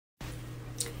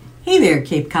Hey there,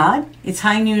 Cape Cod. It's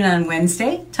high noon on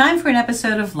Wednesday. Time for an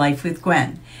episode of Life with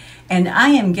Gwen. And I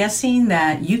am guessing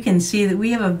that you can see that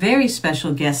we have a very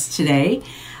special guest today.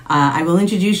 I will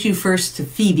introduce you first to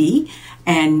Phoebe,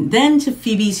 and then to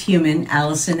Phoebe's human,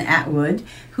 Allison Atwood,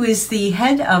 who is the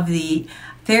head of the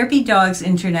Therapy Dogs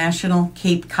International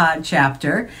Cape Cod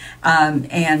chapter,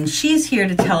 and she's here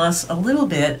to tell us a little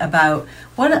bit about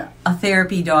what a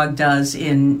therapy dog does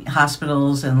in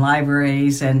hospitals and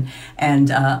libraries and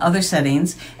other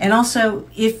settings, and also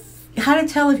how to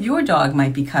tell if your dog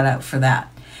might be cut out for that.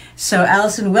 So,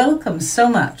 Allison, welcome so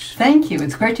much. Thank you.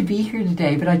 It's great to be here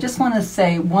today, but I just want to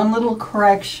say one little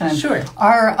correction. Sure.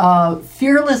 Our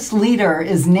fearless leader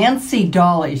is Nancy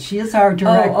Dolly. She is our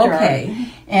director. Oh, okay.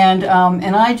 And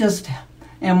I just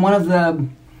am one of the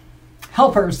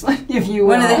helpers, if you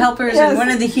will. One of the helpers, yes. And one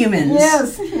of the humans.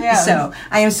 Yes. So,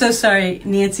 I am so sorry,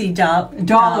 Nancy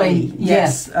Dolly.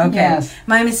 Yes. Okay. Yes.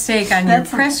 My mistake on your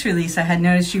press release. I had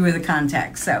noticed you were the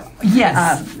contact. So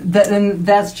yes, and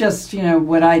that's just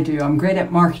what I do. I'm great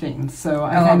at marketing, so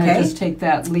I kind of just take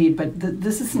that lead. But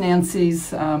this is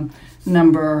Nancy's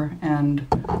number and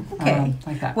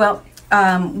like that. Well.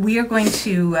 We are going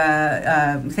to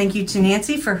thank you to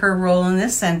Nancy for her role in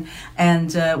this, and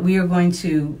we are going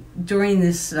to, during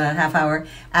this half hour,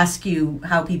 ask you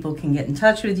how people can get in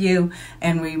touch with you,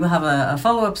 and we will have a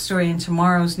follow-up story in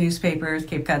tomorrow's newspaper,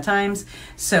 Cape Cod Times,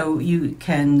 so you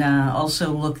can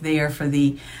also look there for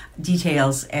the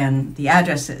details and the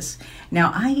addresses.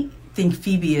 Now, I think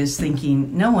Phoebe is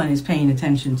thinking, no one is paying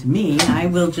attention to me. I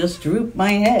will just droop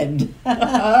my head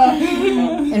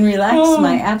and relax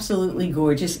my absolutely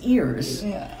gorgeous ears.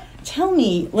 Yeah. Tell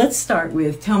me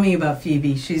about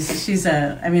Phoebe. She's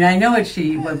I know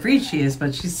what breed she is,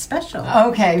 but she's special.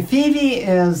 Okay, Phoebe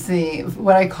is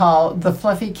what I call the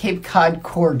fluffy Cape Cod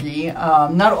Corgi.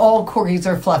 Not all Corgis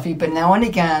are fluffy, but now and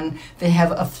again they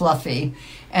have a fluffy.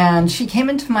 And she came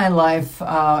into my life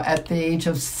at the age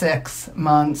of 6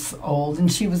 months old,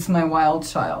 and she was my wild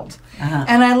child. Uh-huh.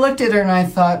 And I looked at her and I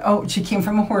thought, she came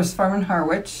from a horse farm in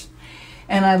Harwich.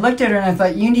 And I looked at her and I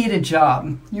thought, you need a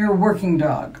job. You're a working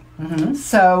dog. Mm-hmm.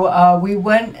 So we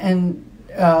went and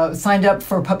signed up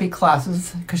for puppy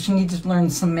classes because she needed to learn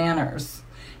some manners.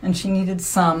 And she needed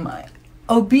some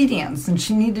obedience, and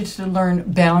she needed to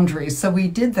learn boundaries. So we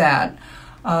did that.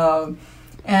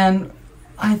 And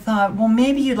I thought, well,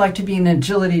 maybe you'd like to be an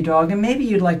agility dog, and maybe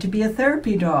you'd like to be a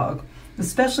therapy dog,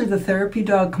 especially the therapy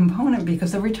dog component,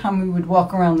 because every time we would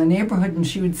walk around the neighborhood and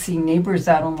she would see neighbors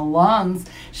out on the lawns,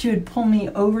 she would pull me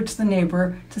over to the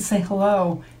neighbor to say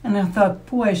hello. And I thought,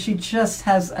 boy, she just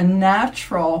has a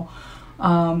natural,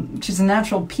 she's a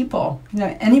natural people.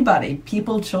 Anybody,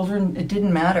 people, children, it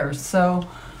didn't matter. So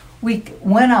we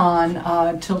went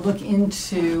on to look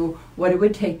into what it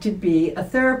would take to be a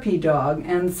therapy dog.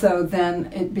 And so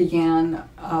then it began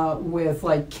with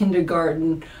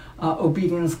kindergarten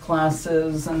obedience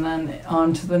classes, and then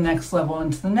on to the next level,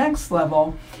 and to the next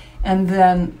level. And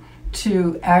then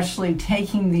to actually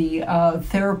taking the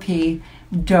therapy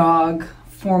dog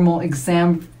formal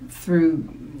exam through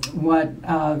what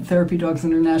Therapy Dogs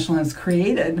International has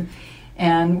created.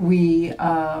 And we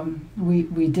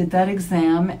did that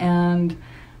exam, and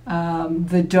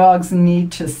the dogs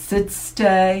need to sit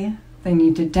stay, they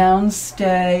need to down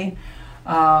stay,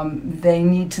 they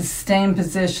need to stay in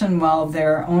position while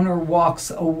their owner walks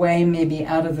away, maybe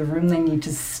out of the room. They need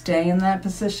to stay in that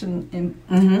position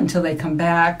until they come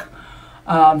back.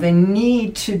 They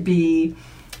need to be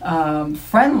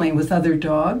friendly with other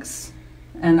dogs,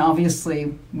 and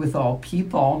obviously with all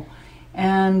people.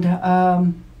 And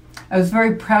I was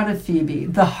very proud of Phoebe.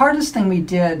 The hardest thing we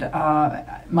did,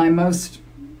 my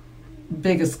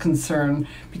biggest concern,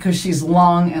 because she's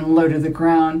long and low to the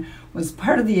ground, was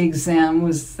part of the exam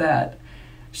was that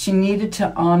she needed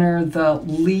to honor the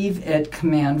leave it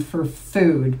command for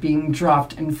food being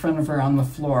dropped in front of her on the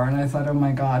floor. And I thought, oh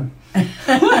my God,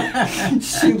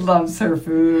 she loves her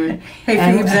food.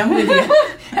 Hey, exam with you.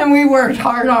 And we worked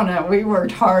hard on it. We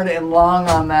worked hard and long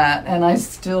on that. And I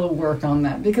still work on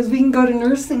that, because we can go to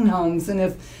nursing homes, and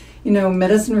if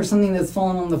medicine or something that's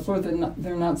fallen on the floor that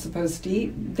they're not supposed to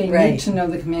eat, they need to know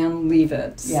the command, leave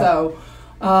it. Yeah. So,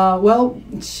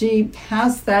 she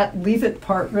passed that leave it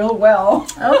part real well.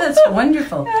 Oh, that's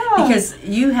wonderful. Yeah. Because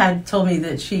you had told me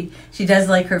that she does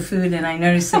like her food, and I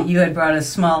noticed that you had brought a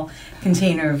small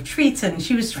container of treats, and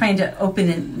she was trying to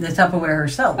open the Tupperware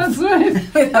herself. That's right.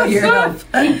 Without your help.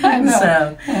 I know.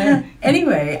 So,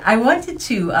 Anyway, I wanted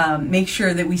to make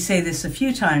sure that we say this a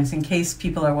few times in case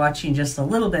people are watching just a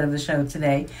little bit of the show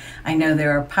today. I know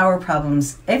there are power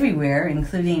problems everywhere,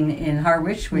 including in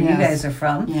Harwich, where you guys are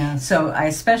from. Yes. So I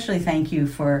especially thank you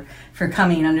for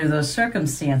coming under those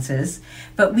circumstances.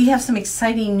 But we have some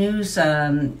exciting news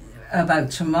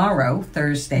about tomorrow,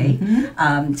 Thursday.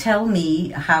 Tell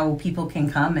me how people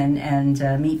can come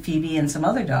and meet Phoebe and some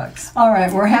other dogs. All right,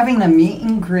 we're having a meet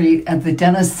and greet at the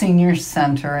Dennis Senior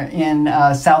Center in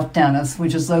South Dennis,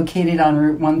 which is located on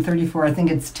Route 134. I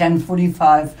think it's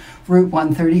 1045 Route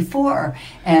 134.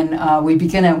 And we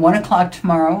begin at 1 o'clock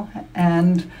tomorrow,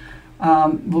 and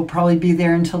we'll probably be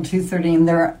there until 2:30. And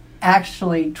there are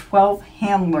actually 12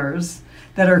 handlers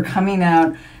that are coming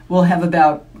out. We'll have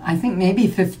about, I think, maybe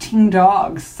 15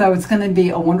 dogs. So it's going to be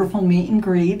a wonderful meet and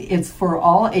greet. It's for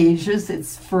all ages.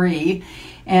 It's free.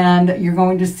 And you're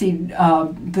going to see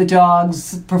the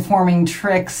dogs performing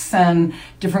tricks and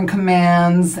different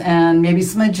commands and maybe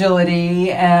some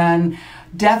agility. And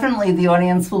definitely the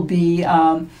audience will be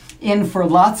in for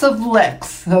lots of licks.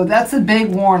 So that's a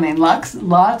big warning.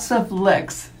 Lots of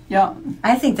licks. Yeah,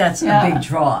 I think that's a big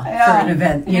draw for an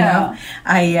event. You know,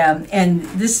 and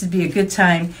this would be a good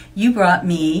time. You brought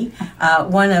me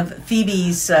one of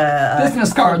Phoebe's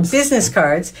business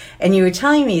cards, and you were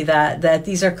telling me that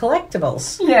these are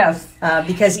collectibles. Yes,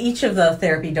 because each of the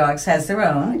therapy dogs has their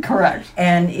own. Correct.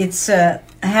 And it's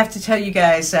I have to tell you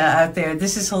guys out there,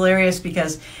 this is hilarious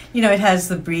because it has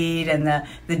the breed and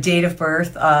the date of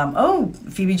birth.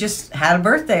 Phoebe just had a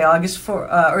birthday, August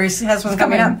 4, or has one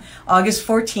coming up, August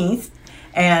 14th,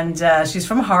 and she's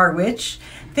from Harwich.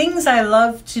 Things I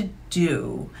love to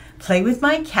do: play with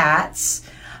my cats,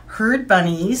 herd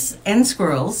bunnies and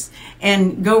squirrels,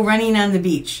 and go running on the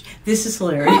beach. This is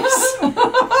hilarious.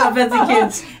 I bet the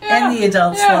kids and the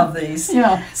adults love these.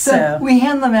 Yeah. So we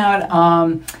hand them out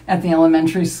at the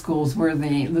elementary schools where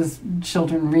the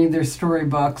children read their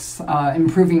storybooks,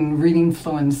 improving reading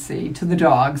fluency to the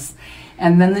dogs.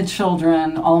 And then the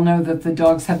children all know that the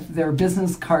dogs have their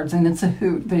business cards, and it's a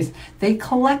hoot. They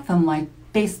collect them like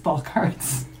baseball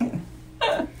cards.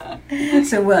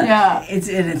 So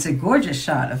it's a gorgeous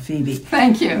shot of Phoebe.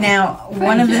 Thank you. Now,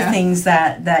 one of the things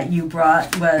that you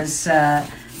brought was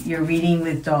your Reading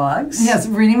with Dogs. Yes,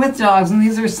 Reading with Dogs, and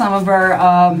these are some of our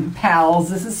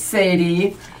pals. This is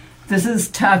Sadie, this is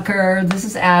Tucker, this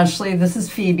is Ashley, this is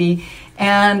Phoebe,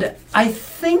 and I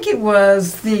think it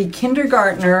was the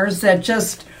kindergartners that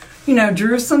just,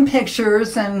 drew some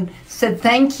pictures and said,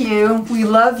 "Thank you, we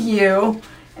love you,"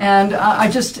 and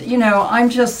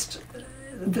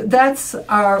that's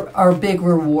our big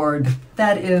reward.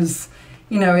 That is,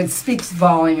 it speaks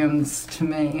volumes to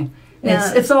me.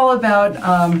 It's all about,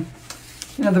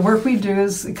 the work we do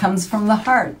it comes from the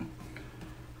heart.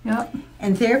 Yep.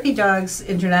 And Therapy Dogs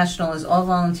International is all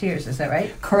volunteers, is that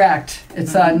right? Correct.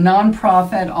 It's a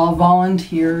nonprofit, all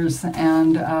volunteers,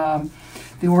 and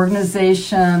the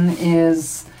organization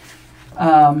is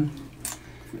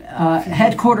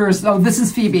headquarters. Oh, this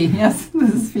is Phoebe. Yes,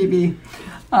 this is Phoebe.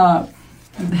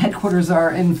 The headquarters are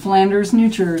in Flanders, New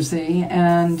Jersey,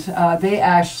 and they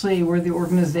actually were the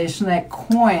organization that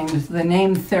coined the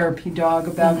name Therapy Dog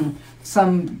about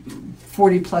some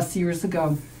 40 plus years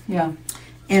ago. Yeah.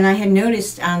 And I had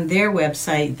noticed on their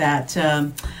website that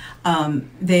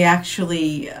they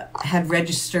actually had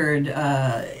registered,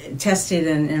 tested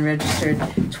and registered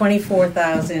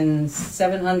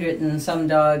 24,700 and some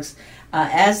dogs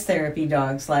as therapy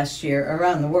dogs last year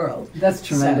around the world. That's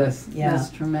tremendous. So, yeah. That's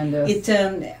tremendous.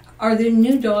 Are there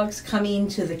new dogs coming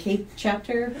to the Cape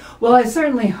chapter? Well, I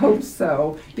certainly hope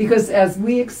so, because as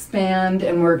we expand,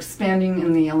 and we're expanding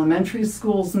in the elementary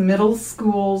schools, middle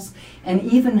schools, and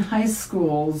even high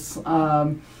schools,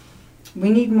 we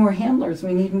need more handlers.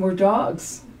 We need more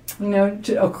dogs,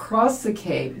 across the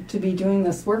Cape to be doing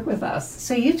this work with us.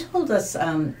 So you told us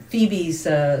Phoebe's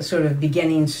sort of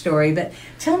beginning story, but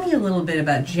tell me a little bit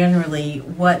about generally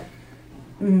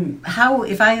how,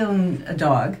 if I own a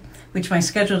dog, which my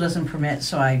schedule doesn't permit,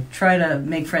 so I try to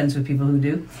make friends with people who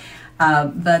do.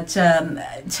 But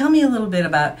tell me a little bit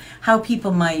about how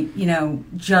people might,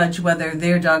 judge whether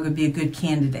their dog would be a good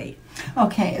candidate.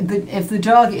 Okay, if the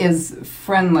dog is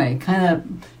friendly, kind of,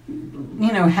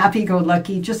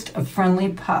 happy-go-lucky, just a friendly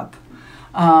pup.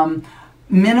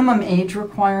 Minimum age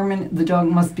requirement, the dog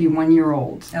must be 1 year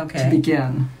old to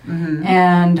begin. Mm-hmm.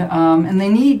 And they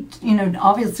need,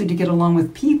 obviously to get along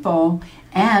with people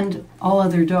and all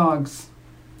other dogs.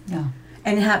 Yeah.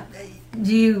 And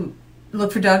do you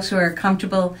look for dogs who are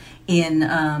comfortable in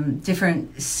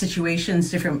different situations,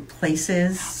 different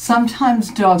places? Sometimes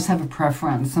dogs have a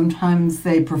preference. Sometimes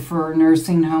they prefer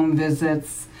nursing home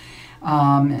visits.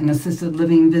 and assisted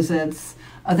living visits.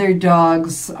 Other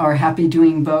dogs are happy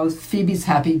doing both. Phoebe's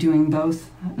happy doing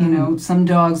both. You know, some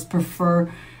dogs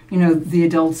prefer, the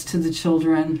adults to the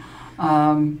children,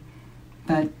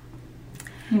 but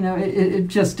it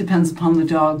just depends upon the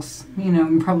dog's,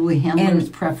 and probably handler's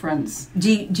preference.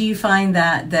 Do you find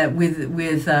that with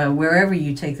wherever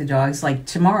you take the dogs, like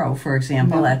tomorrow, for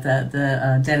example, at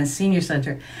the Dennis Senior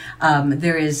Center,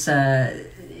 there is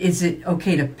it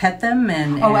okay to pet them?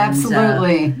 Oh,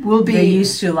 absolutely. They're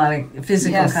used to a lot of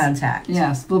physical contact.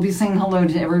 Yes, we'll be saying hello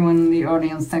to everyone in the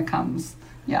audience that comes.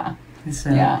 Yeah.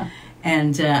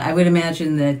 And I would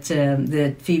imagine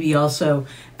that Phoebe also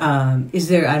is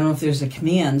there. I don't know if there's a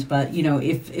command, but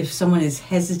if someone is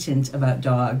hesitant about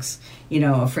dogs,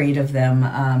 afraid of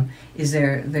them, is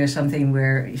there something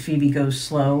where Phoebe goes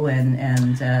slow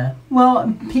and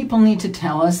well, people need to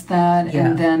tell us that,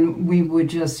 and then we would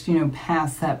just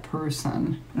pass that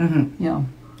person. Mm-hmm.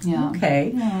 Yeah.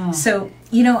 Okay. Yeah. So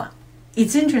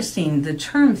it's interesting. The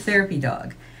term therapy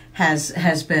dog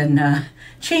has been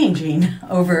changing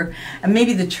over, and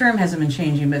maybe the term hasn't been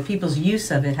changing, but people's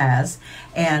use of it has.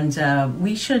 And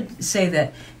we should say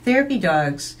that therapy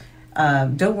dogs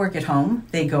don't work at home.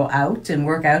 They go out and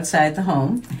work outside the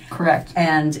home. Correct.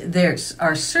 And there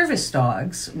are service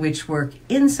dogs which work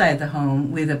inside the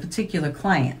home with a particular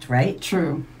client, right?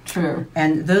 True.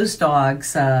 And those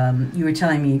dogs, you were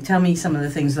telling me, tell me some of the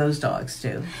things those dogs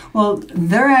do. Well,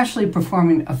 they're actually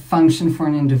performing a function for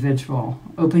an individual,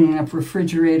 opening up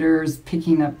refrigerators,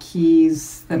 picking up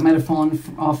keys that might have fallen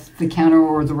off the counter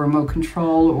or the remote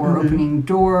control, or opening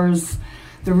doors.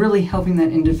 They're really helping that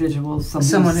individual.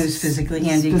 Someone who's physically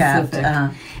handicapped.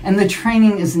 And the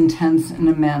training is intense and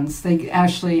immense. They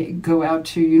actually go out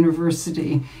to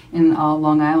university in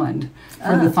Long Island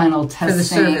for the final testing. For the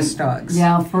service dogs.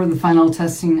 Yeah, for the final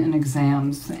testing and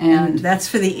exams. And that's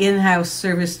for the in-house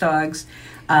service dogs.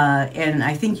 And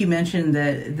I think you mentioned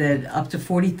that up to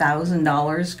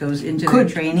 $40,000 goes into their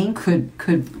training. Yep.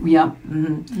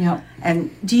 Mm-hmm. Yep.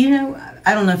 And do you know,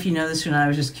 I don't know if you know this or not, I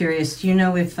was just curious, do you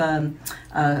know if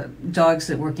dogs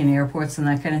that work in airports and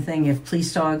that kind of thing, if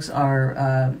police dogs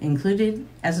are included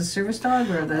as a service dog,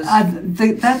 or are those?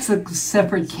 That's a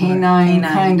separate canine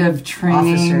kind of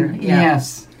training. Officer, yeah.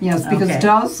 Yes, because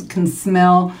dogs can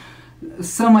smell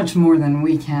so much more than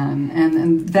we can,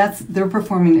 and they're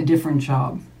performing a different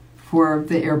job for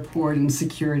the airport and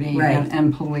security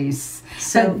and police.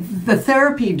 So the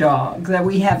therapy dog that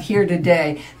we have here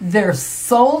today, their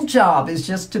sole job is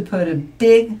just to put a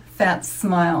big fat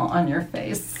smile on your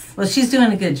face. Well, she's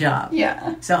doing a good job.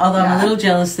 Yeah. So although I'm a little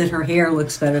jealous that her hair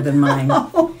looks better than mine.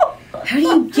 How do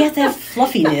you get that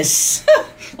fluffiness?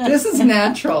 This is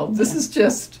natural. This is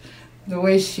just the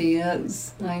way she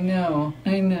is. I know.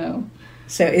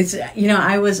 So it's,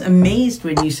 I was amazed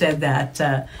when you said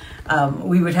that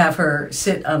we would have her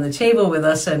sit on the table with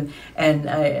us, and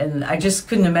I just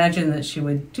couldn't imagine that she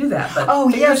would do that.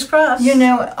 But fingers crossed.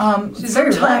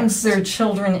 Sometimes there are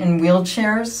children in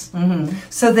wheelchairs,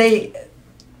 so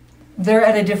they're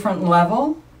at a different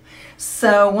level.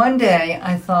 So one day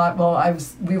I thought,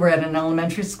 we were at an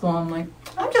elementary school. I'm like,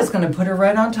 I'm just going to put her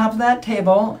right on top of that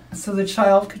table so the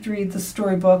child could read the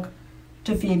storybook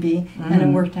to Phoebe, and it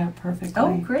worked out perfectly.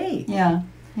 Oh, great. Yeah.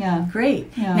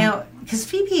 Great. Yeah. Now, because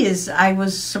Phoebe I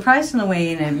was surprised in the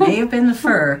way, and it may have been the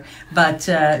fur, but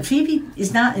Phoebe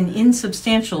is not an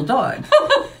insubstantial dog.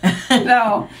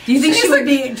 No. Do you think she would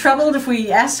be troubled if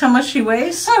we asked how much she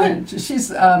weighs?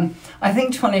 She's, I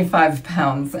think, 25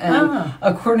 pounds. And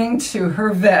according to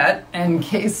her vet, in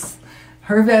case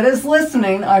her vet is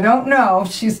listening, I don't know,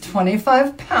 she's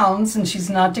 25 pounds and she's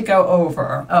not to go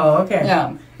over. Oh, okay.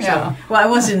 Yeah. So, well, I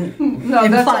wasn't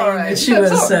implying that she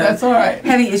was that's all right.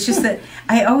 heavy. It's just that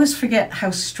I always forget how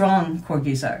strong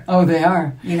corgis are. Oh, they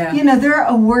are. They're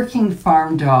a working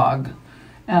farm dog.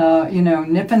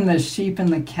 Nipping the sheep and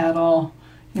the cattle,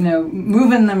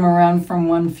 moving them around from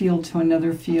one field to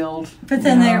another field. But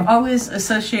then they're always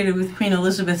associated with Queen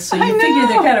Elizabeth, so you figure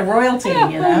they're kind of royalty,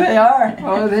 They are.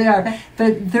 Oh, they are.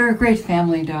 But they're a great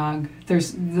family dog.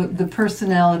 There's the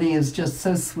personality is just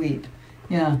so sweet.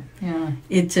 Yeah.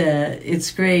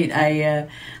 It's great. I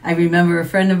remember a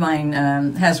friend of mine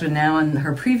has one now, and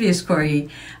her previous corgi,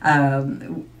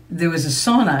 there was a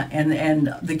sauna,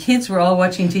 and the kids were all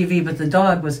watching TV, but the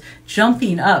dog was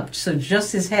jumping up, so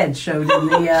just his head showed in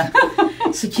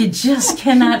the. So you just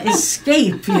cannot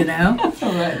escape,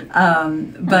 Right.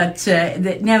 But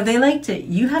now they like to.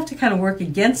 You have to kind of work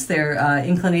against their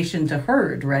inclination to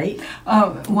herd, right?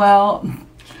 Well,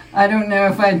 I don't know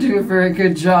if I do a very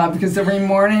good job, because every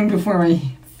morning before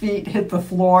we feet hit the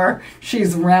floor,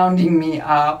 she's rounding me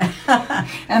up.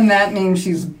 And that means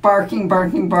she's barking,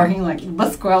 like,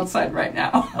 let's go outside right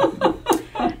now.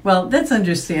 Well, that's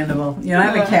understandable. You know, I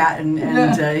have a cat, and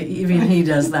even he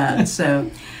does that. So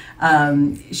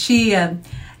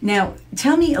now,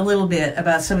 tell me a little bit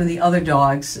about some of the other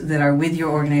dogs that are with your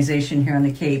organization here on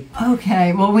the Cape.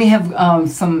 Okay, well, we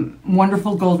have some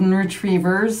wonderful golden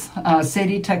retrievers,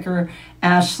 Sadie, Tucker,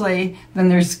 Ashley. Then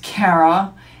there's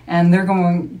Kara, and they're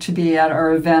going to be at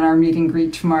our event, our meet and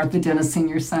greet tomorrow at the Dennis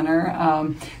Senior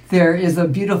Center. There is a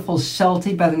beautiful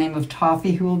Sheltie by the name of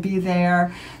Toffee who will be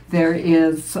there. There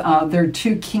are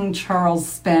 2 King Charles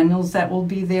Spaniels that will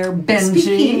be there, Benji,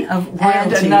 Speaking of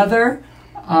royalty, and another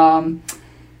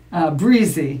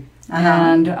Breezy.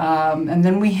 And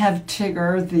then we have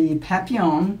Tigger, the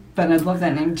Papillon, but I love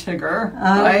that name, Tigger,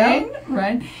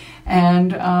 right?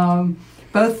 And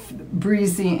both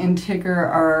Breezy and Tigger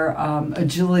are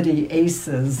agility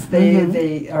aces.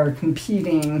 They are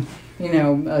competing,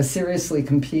 seriously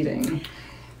competing.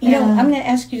 You know, I'm going to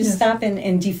ask you to stop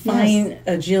and define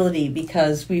agility,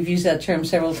 because we've used that term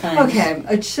several times. Okay,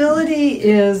 agility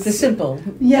is the simple,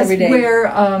 everyday.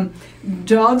 Where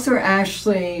dogs are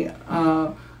actually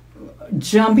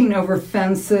jumping over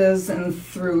fences and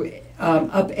through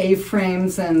up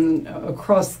A-frames and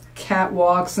across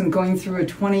catwalks and going through a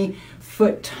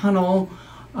 20-foot tunnel.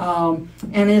 And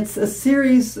it's a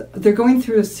series, they're going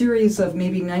through a series of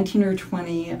maybe 19 or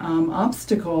 20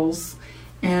 obstacles.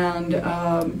 And,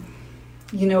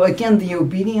 again, the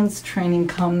obedience training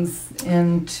comes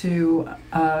into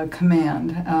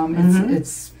command.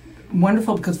 It's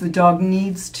wonderful because the dog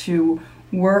needs to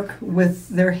work with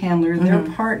their handler, their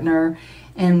partner,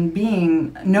 and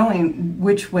knowing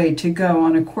which way to go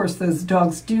on a course. Those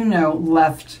dogs do know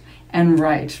left and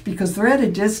right because they're at a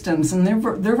distance and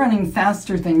they're running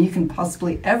faster than you can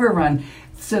possibly ever run.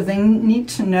 So they need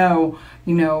to know,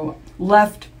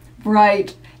 left,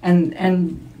 right, and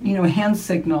hand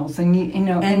signals. They need,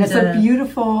 and it's a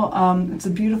beautiful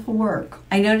work.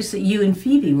 I noticed that you and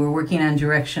Phoebe were working on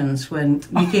directions when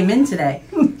you came in today.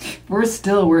 We're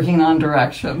still working on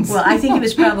directions. Well, I think it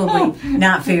was probably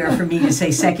not fair for me to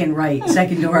say second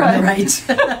door on the right.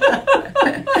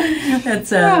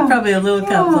 That's probably a little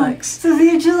complex. So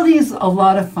the agility is a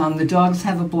lot of fun. The dogs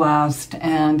have a blast,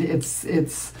 and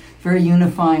it's very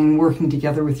unifying working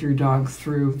together with your dogs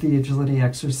through the agility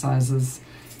exercises.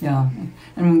 Yeah,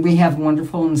 and we have a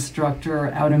wonderful instructor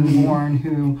out in Bourne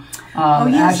who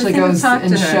actually goes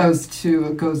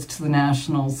to the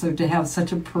nationals. So to have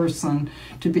such a person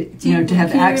to have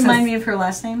access. Can you remind me of her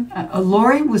last name?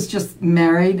 Lori was just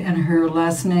married, and her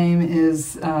last name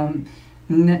is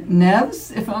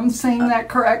Neves. If I'm saying that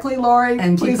correctly, Lori,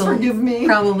 and please forgive me.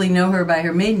 Probably know her by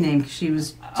her maiden name because she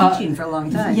was teaching for a long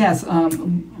time. Yes,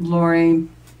 Lori.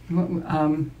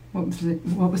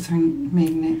 What was her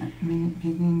maiden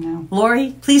name now?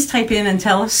 Lori, please type in and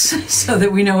tell us so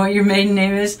that we know what your maiden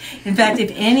name is. In fact,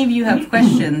 if any of you have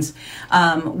questions,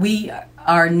 we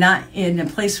are not in a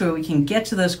place where we can get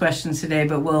to those questions today,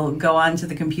 but we'll go onto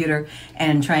the computer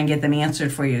and try and get them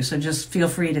answered for you. So just feel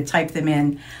free to type them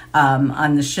in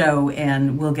on the show,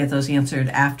 and we'll get those answered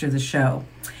after the show.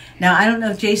 Now, I don't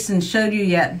know if Jason showed you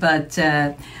yet, but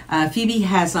Phoebe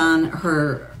has on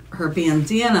her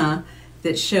bandana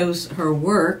that shows her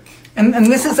work. And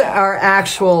this is our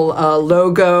actual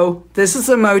logo. This is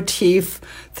a motif,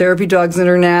 Therapy Dogs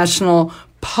International.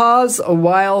 Pause a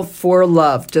while for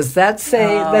love. Does that say,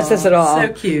 that says it all?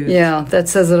 So cute. Yeah, that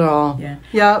says it all.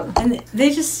 Yeah. And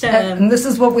they just... and this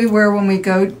is what we wear when we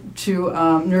go to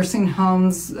nursing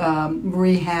homes,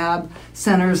 rehab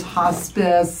centers,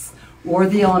 hospice, or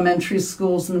the elementary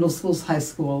schools, middle schools, high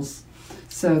schools.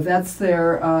 So that's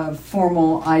their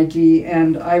formal ID,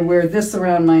 and I wear this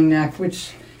around my neck,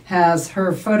 which has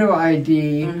her photo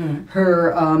ID,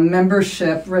 her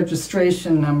membership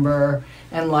registration number,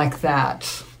 and like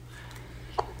that.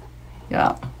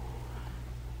 Yeah.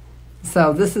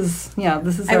 So this is. I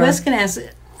was going to ask,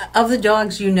 of the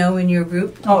dogs you know in your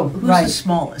group, who's the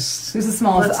smallest? Who's the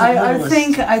smallest?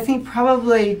 I think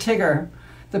probably Tigger.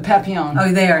 The Papillon.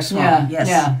 Oh, they are small.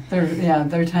 Yeah,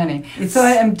 they're tiny. So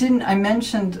I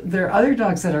mentioned there are other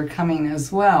dogs that are coming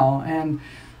as well, and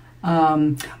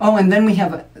and then we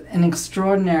have an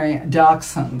extraordinary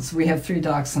dachshunds. We have 3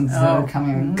 dachshunds that are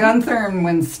coming. Gunther and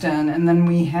Winston, and then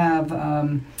we have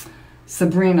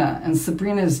Sabrina, and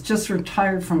Sabrina is just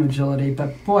retired from agility,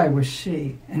 but boy was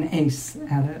she an ace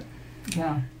at it.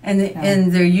 Yeah.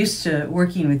 And they're used to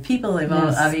working with people. They've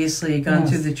all obviously gone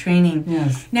through the training.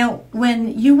 Yes. Now,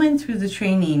 when you went through the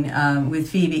training with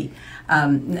Phoebe,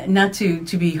 not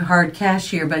to be hard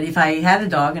cash here, but if I had a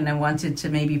dog and I wanted to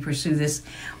maybe pursue this,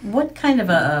 what kind of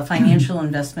a financial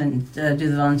investment do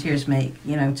the volunteers make,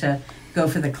 to go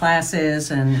for the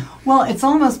classes? And well, it's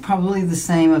almost probably the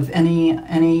same of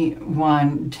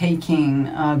anyone taking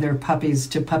their puppies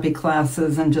to puppy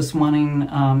classes and just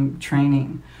wanting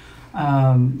training.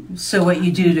 So what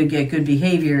you do to get good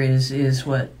behavior is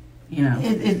what,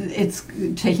 It's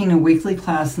taking a weekly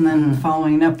class and then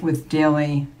following up with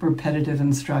daily repetitive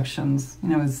instructions.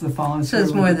 It's the follow-through. So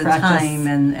it's more the practice. Time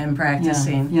and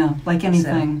practicing. Yeah, like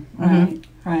anything. So,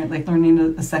 right, like learning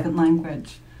a second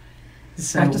language.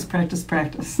 So, Practice.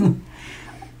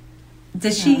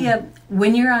 Does she,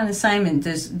 when you're on assignment,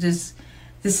 does this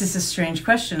is a strange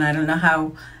question. I don't know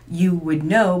how you would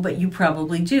know, but you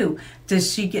probably do.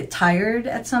 Does she get tired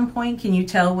at some point? Can you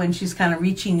tell when she's kind of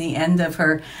reaching the end of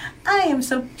her, I am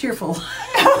so cheerful?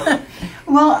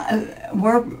 Well,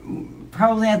 we're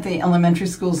probably at the elementary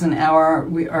schools an hour.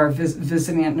 We are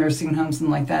visiting at nursing homes and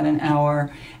like that an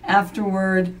hour.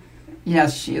 Afterward,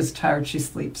 yes, she is tired. She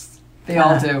sleeps. They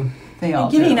all do. They all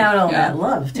Giving do. out all that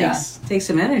love takes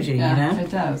some energy, It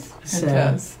does. It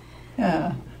does.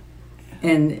 Yeah.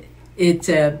 And it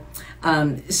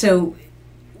so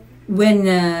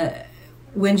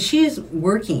when she is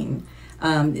working,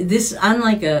 this,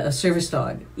 unlike a service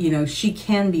dog, she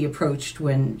can be approached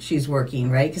when she's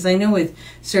working, right? Because I know with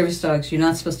service dogs, you're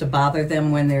not supposed to bother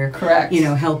them when they're correct,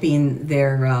 helping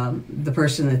their the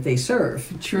person that they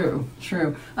serve. True.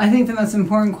 I think the most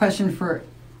important question for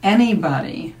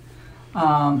anybody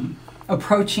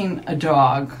approaching a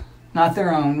dog, not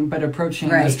their own, but approaching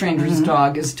a stranger's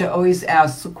dog, is to always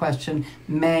ask the question,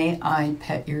 may I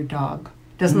pet your dog?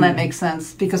 Doesn't that make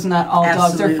sense? Because not all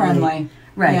dogs are friendly.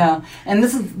 Right. Yeah. And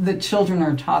this is, the children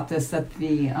are taught this at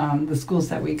the schools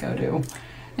that we go to.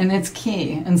 And it's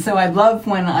key. And so I love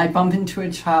when I bump into a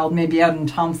child, maybe out in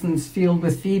Thompson's Field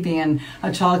with Phoebe, and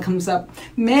a child comes up,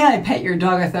 may I pet your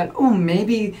dog? I thought,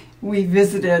 maybe we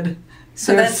visited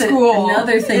so that's school.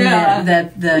 Another thing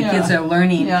that the kids are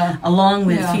learning, along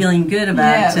with feeling good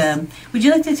about. Yes. Would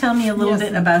you like to tell me a little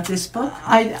bit about this book?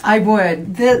 I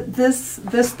would. This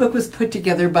book was put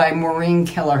together by Maureen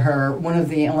Kelleher, one of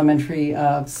the elementary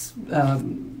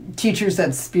teachers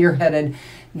that spearheaded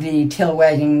the tail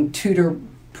wagging tutor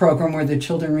program where the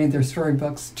children read their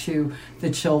storybooks to the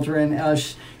children.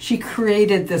 She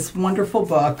created this wonderful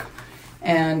book,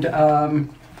 and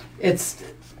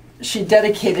she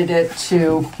dedicated it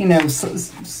to,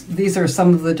 these are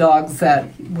some of the dogs that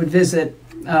would visit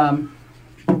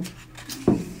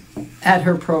at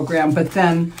her program, but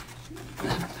then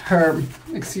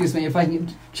if I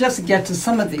can just get to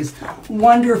some of these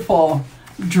wonderful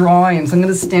drawings. I'm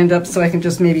going to stand up so I can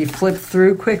just maybe flip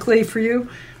through quickly for you.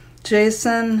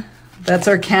 Jason, that's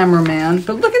our cameraman.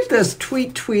 But look at this,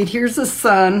 tweet. Here's the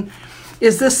sun.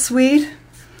 Is this sweet?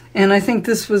 And I think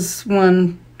this was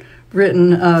one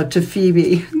written to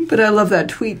Phoebe, but I love that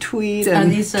tweet. And are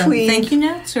these thank you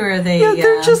notes, or are they? Yeah,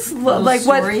 they're just like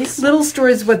stories? Little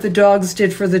stories. What the dogs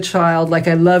did for the child. Like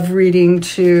I love reading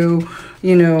to,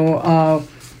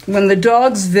 when the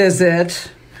dogs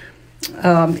visit,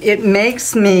 it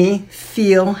makes me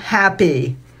feel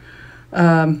happy.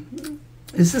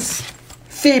 Is this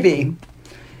Phoebe?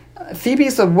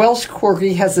 Phoebe's a Welsh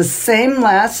Corgi, has the same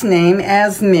last name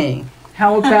as me.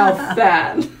 How about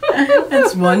that?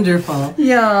 That's wonderful.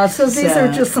 Yeah, so these are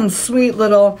just some sweet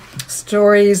little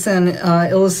stories and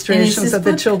illustrations that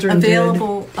the children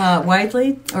available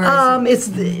widely? Or it's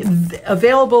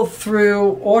available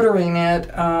through ordering it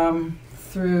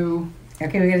through...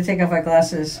 Okay, we got to take off our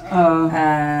glasses.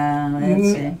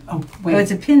 Let's see. Oh, wait. Oh, it's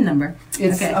a PIN number.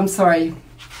 It's, okay. I'm sorry,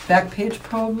 back page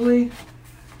probably?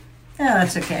 Oh,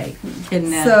 that's okay. You can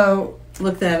so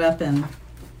look that up and...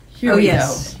 Here we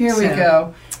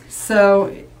go.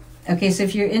 So, okay, so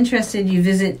if you're interested, you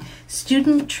visit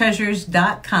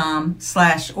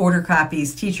studenttreasures.com/order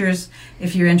copies. Teachers,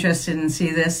 if you're interested in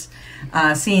seeing this,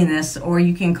 or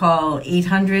you can call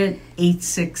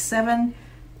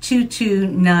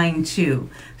 800-867-2292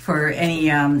 for any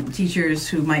teachers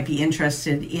who might be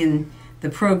interested in the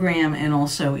program and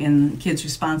also in kids'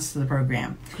 response to the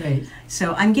program. Great.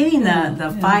 So I'm getting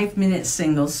the 5-minute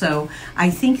single, so I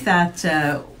think that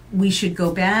we should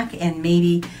go back and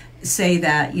maybe say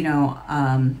that,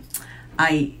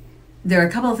 there are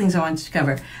a couple of things I wanted to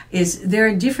cover. There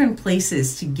are different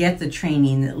places to get the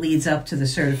training that leads up to the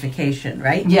certification,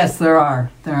 right? Yes, there are.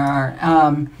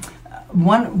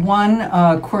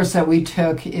 One course that we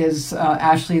took is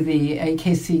actually the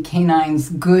AKC Canine's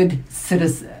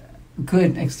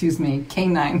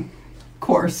Canine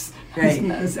course,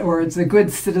 Right. or it's a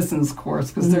Good Citizens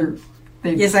course because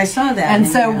Yes, I saw that. And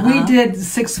in so there, we did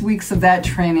 6 weeks of that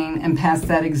training and passed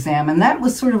that exam, and that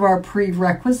was sort of our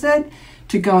prerequisite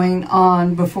to going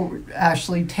on before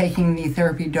actually taking the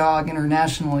Therapy Dog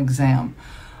International exam.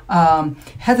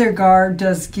 Heather Gard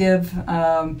does give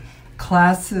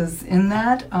classes in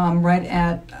that right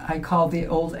at, I call the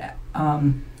old,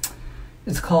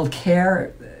 it's called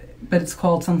CARE, but it's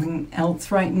called something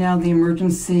else right now, the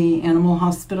Emergency Animal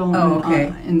Hospital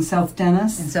in South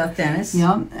Dennis. In South Dennis.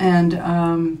 Yeah, and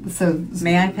so...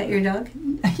 May I pet your dog?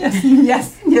 Yes,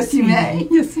 yes, you may.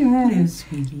 Yes, you may. Hello,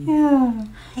 sweetie. Yeah.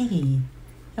 Hey,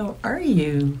 how are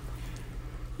you?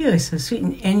 You are so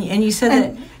sweet. And you said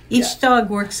that each dog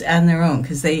works on their own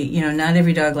because they, not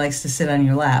every dog likes to sit on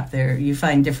your lap. You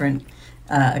find different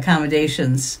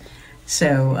accommodations.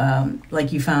 So,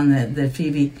 like you found that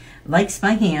Phoebe likes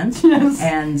my hand, yes.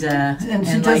 and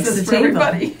she does likes this the for table.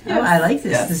 everybody. Oh, I like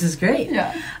this. Yes. This is great.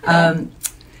 Yeah.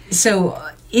 So,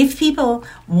 if people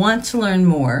want to learn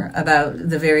more about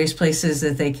the various places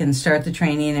that they can start the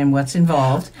training and what's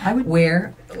involved, I would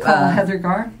where call Heather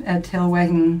Gard at Tail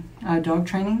Wagging Dog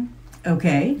Training.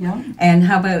 Okay. Yeah. And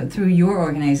how about through your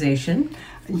organization?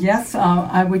 Yes,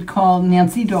 I would call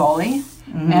Nancy Dawley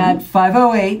at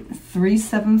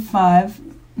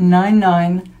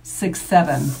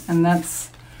 508-375-9967. And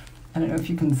that's, I don't know if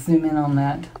you can zoom in on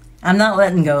that. I'm not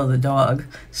letting go of the dog,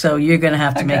 so you're going to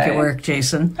have to make it work,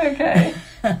 Jason. Okay.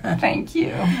 Thank you.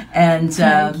 And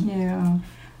Thank you.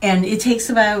 And it takes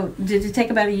did it take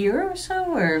about a year or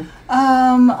so, or?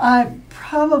 I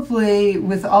probably,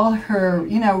 with all her,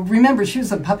 remember she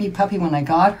was a puppy when I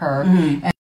got her. Mm-hmm.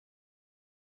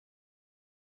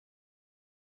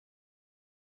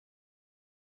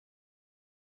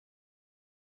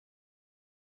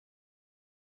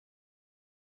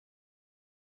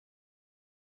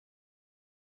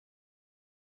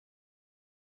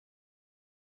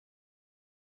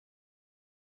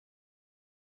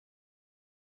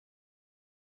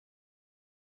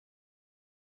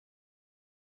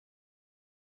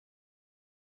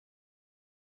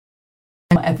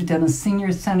 At the Dennis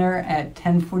Senior Center at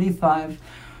 1045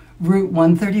 Route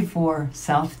 134,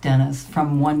 South Dennis,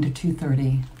 from 1 to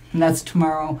 2:30. And that's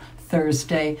tomorrow,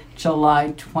 Thursday,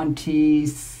 July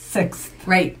 26th.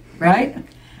 Right.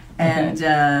 And,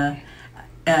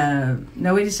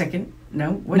 no, wait a second.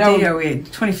 No, what day are we?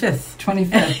 25th.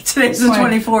 25th. Today's the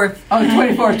 24th. Oh,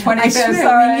 24th, 25th. I swear,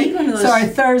 sorry. we need one of those, sorry,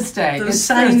 Thursday. Those it's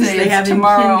signs Thursday. they have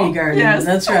tomorrow. in kindergarten. Yes.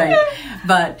 That's right.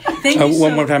 But thank you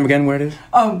One more time again, where it is?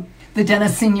 Oh, the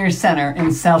Dennis Senior Center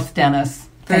in South Dennis.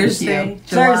 Thursday,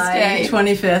 July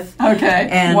 25th. Okay,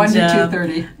 and 1 to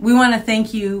 2:30. We want to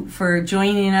thank you for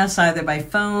joining us either by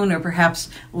phone or perhaps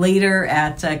later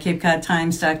at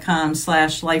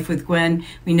CapeCodTimes.com/lifewithgwen.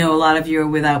 We know a lot of you are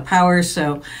without power,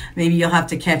 so maybe you'll have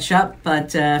to catch up,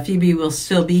 but Phoebe will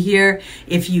still be here.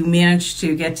 If you manage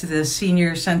to get to the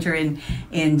Senior Center in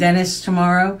Dennis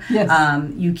tomorrow, yes.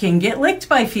 You can get licked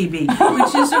by Phoebe,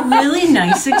 which is a really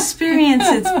nice experience.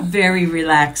 It's very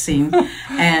relaxing.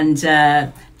 And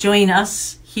join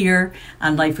us here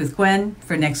on Life with Gwen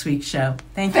for next week's show.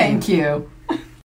 Thank you. Thank you.